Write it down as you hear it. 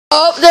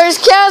Oh, there's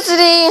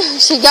Cassidy.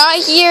 She got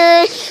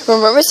here.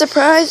 We're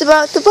surprised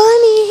about the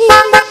bunny.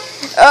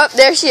 Oh,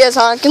 there she is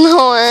honking the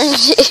horn.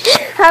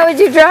 How would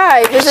you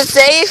drive? Is it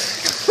safe?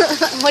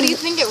 What do you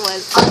think it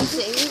was?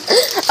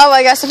 Unsafe? Oh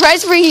my gosh,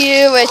 surprise for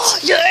you.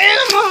 Which... Your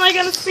animal, I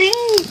gotta see.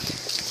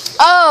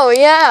 Oh,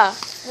 yeah.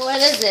 What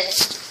is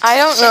it? I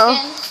don't know.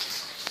 Chicken?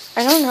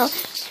 I don't know.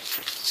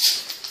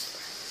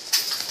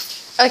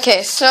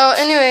 Okay, so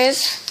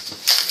anyways.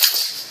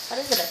 What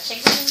is it, a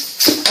chicken?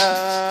 I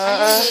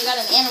know you got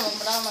an animal,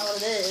 but I don't know what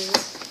it is.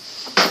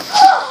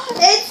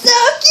 It's so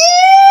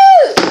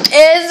cute!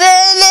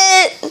 Isn't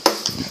it?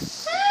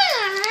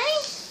 Hi!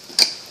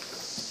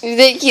 You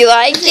think you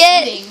like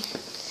it? Eating?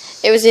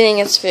 It was eating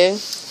its food.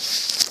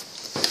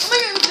 Oh my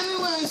god, give me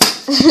one.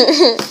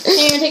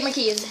 You're gonna take my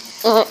keys.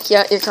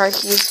 Yeah, your car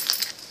keys.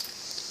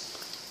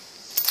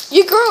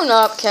 You grown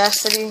up,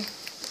 Cassidy.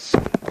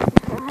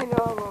 I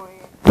know I'm only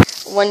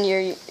 1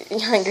 year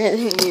younger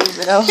than you,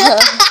 but oh well.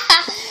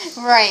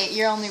 Right,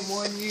 you're only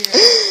 1 year.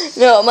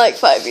 No, I'm like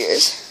 5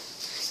 years.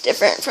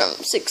 Different from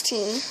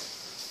 16.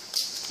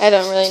 I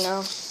don't really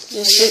know.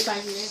 You're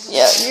 5 years.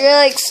 Yeah, you're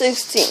like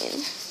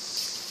 16.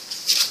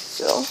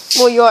 So,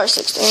 well, you are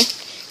 16.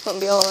 Won't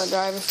be able to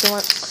drive if you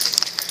want.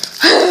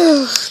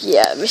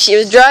 Yeah, but she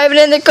was driving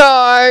in the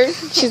car.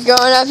 She's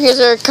going up. Here's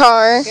her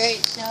car.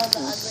 Great, show the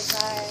ugly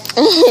car.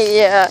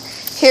 Yeah,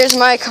 here's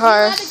my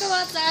car. You allowed to go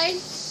outside?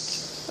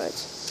 What?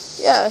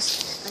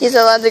 Yes, he's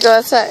allowed to go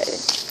outside.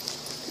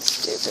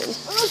 Stupid.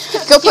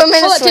 Go put him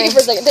in a swing. Take it for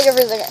a second. Take it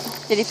for a second.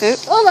 Did he poop?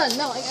 Hold on.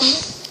 No, I got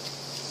it.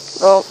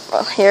 Well,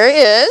 here he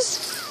is.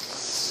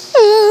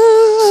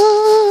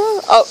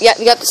 Oh, yeah,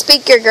 you got the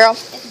speaker, girl.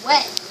 It's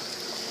wet.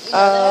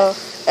 Oh,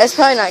 that's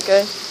probably not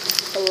good.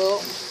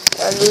 Hello.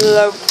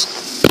 Hello.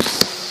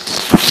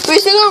 We're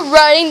still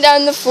riding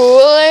down the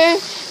floor,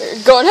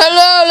 going,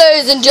 hello,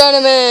 ladies and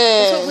gentlemen.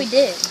 That's what we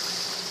did.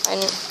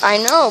 I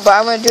know, but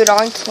I'm going to do it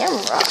on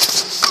camera.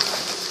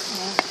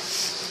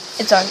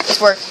 It's done. It's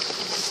worked.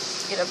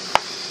 Get up.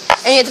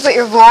 And you have to put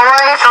your voice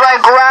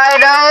like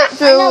right up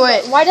to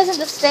it. Why doesn't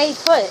this stay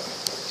put?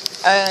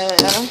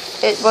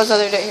 It was the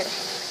other day here.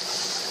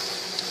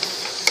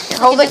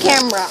 Hold the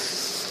camera.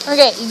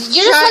 Okay,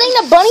 you're just letting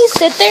the bunny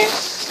sit there?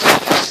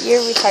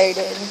 You're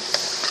retarded.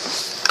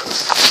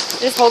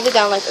 Just hold it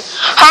down like this.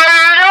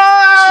 Hello!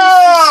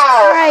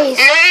 Ladies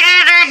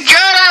and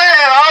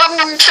gentlemen,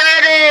 I'm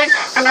sitting.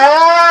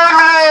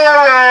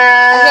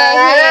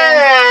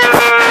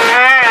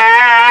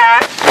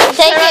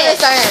 Okay, here. Take it.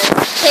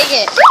 Take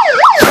it.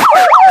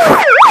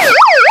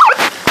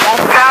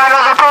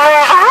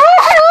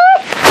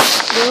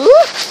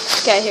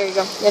 Okay, here you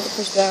go. You have to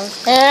push down.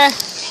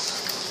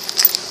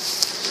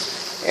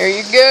 There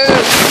you go.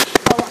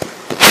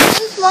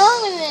 What's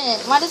wrong with it?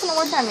 Why doesn't it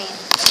work on me?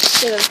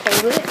 Should have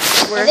played with it.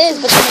 It is,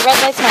 but then the red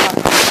light's not on.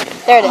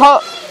 There it is. Oh.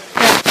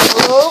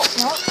 Hello?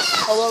 No.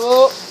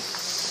 Hello?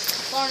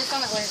 Lauren, it's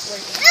not working.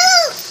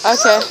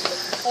 Okay.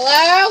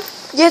 Hello?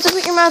 You have to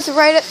put your mouth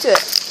right up to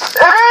it.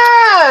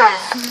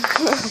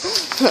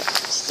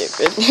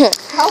 Stupid.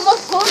 How much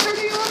closer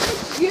do you want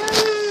to get?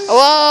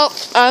 Well,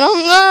 I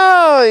don't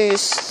know, you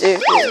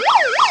stupid.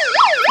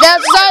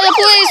 That's the sign of the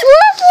police.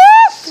 Whoop,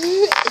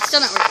 whoop. It's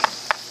still not working.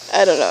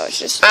 I don't know. It's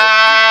just.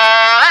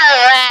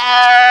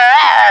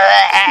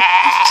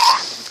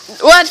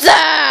 What's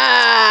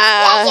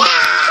up?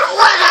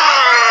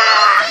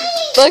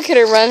 Look at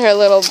her run her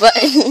little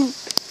butt.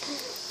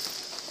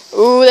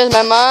 Ooh, that's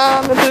my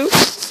mom.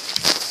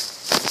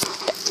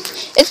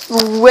 It's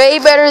way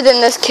better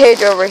than this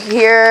cage over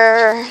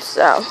here.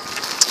 So,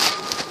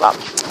 well,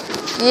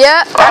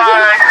 yeah.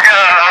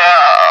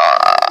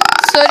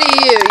 So do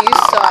you. You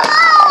suck.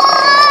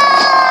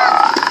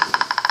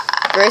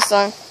 Great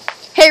song.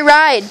 Hey,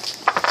 Ride.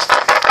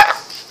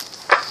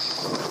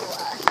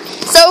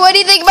 So, what do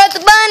you think about the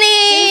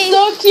bunny? It's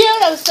so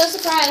cute. I was so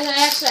surprised.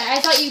 I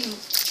thought you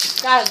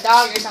got a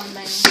dog or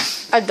something.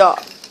 A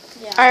dog.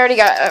 Yeah. I already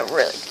got a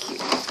really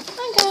cute.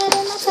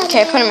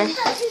 Okay, put him in.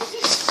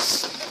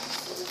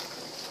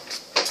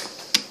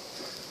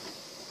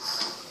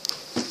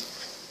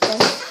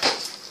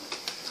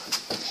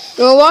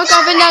 You want to walk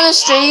up and down the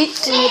street?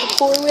 Do you need a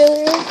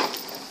four-wheeler?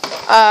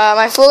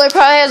 My Fuller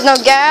probably has no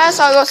gas.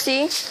 I'll go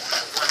see.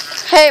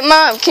 Hey,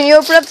 Mom, can you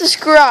open up this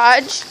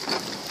garage?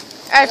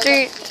 After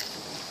you...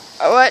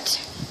 What?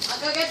 I'll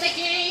go get the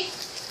key.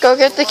 Go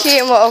get the key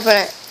and we'll open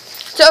it.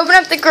 To open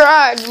up the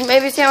garage,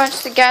 maybe see how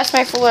much the gas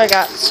my Fuller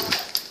got.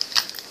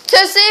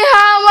 To see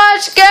how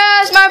much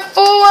gas my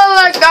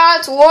Fuller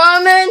got,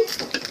 woman.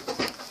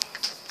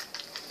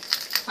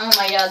 Oh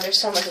my god, there's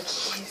so many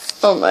keys.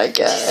 Oh my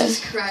god.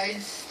 Jesus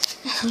Christ.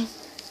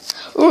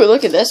 Ooh,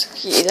 look at this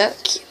key.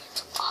 That key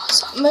looks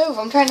awesome. Move,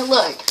 I'm trying to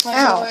look.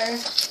 Ow.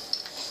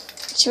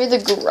 Show me the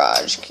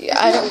garage key.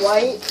 I don't.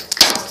 White.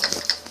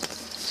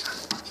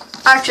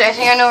 Actually, I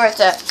think I know where it's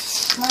at.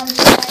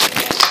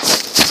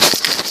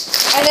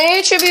 I think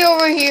it should be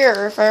over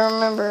here, if I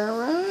remember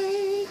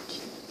right.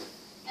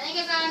 I think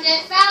I found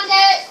it. Found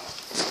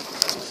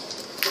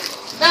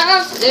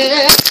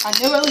it. I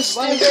knew it was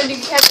stupid. You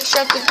have to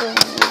shut the door. I'm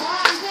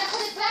gonna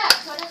put it back.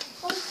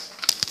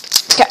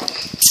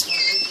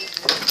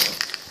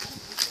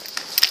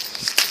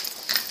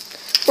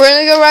 We're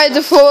gonna go ride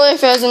the pool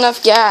if it has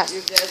enough gas.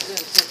 Your dad's gonna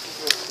take you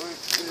for a fruit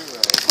too,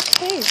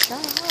 right? Hey,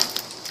 shut up.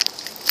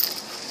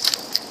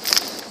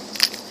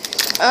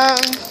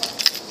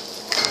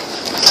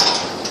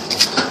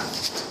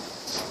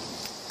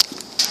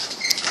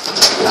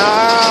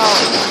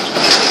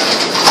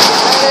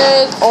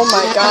 Oh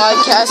my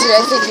God, Cassidy,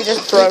 I think you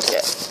just broke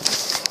it.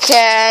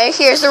 Okay,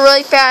 here's the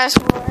really fast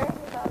one.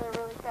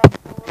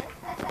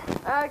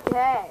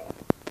 Okay.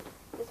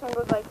 This one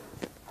goes like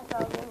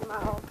 1,000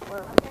 miles per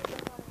hour.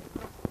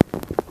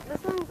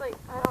 This one's like,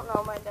 I don't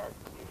know, my dad's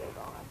computer's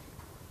on.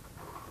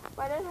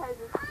 My dad has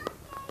this.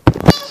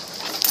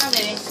 Oh,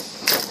 maybe.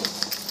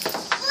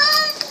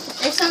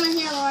 There's some in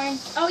here, Lauren.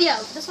 Oh, yeah,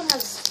 this one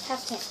has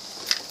half tank.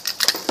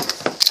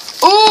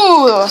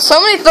 Ooh,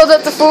 somebody filled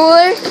up the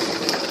cooler.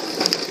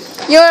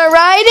 You wanna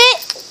ride it?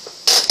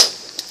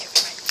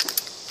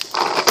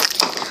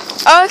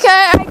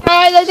 Okay,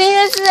 guys, I think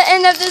this is the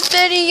end of this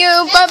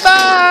video.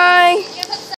 Bye-bye.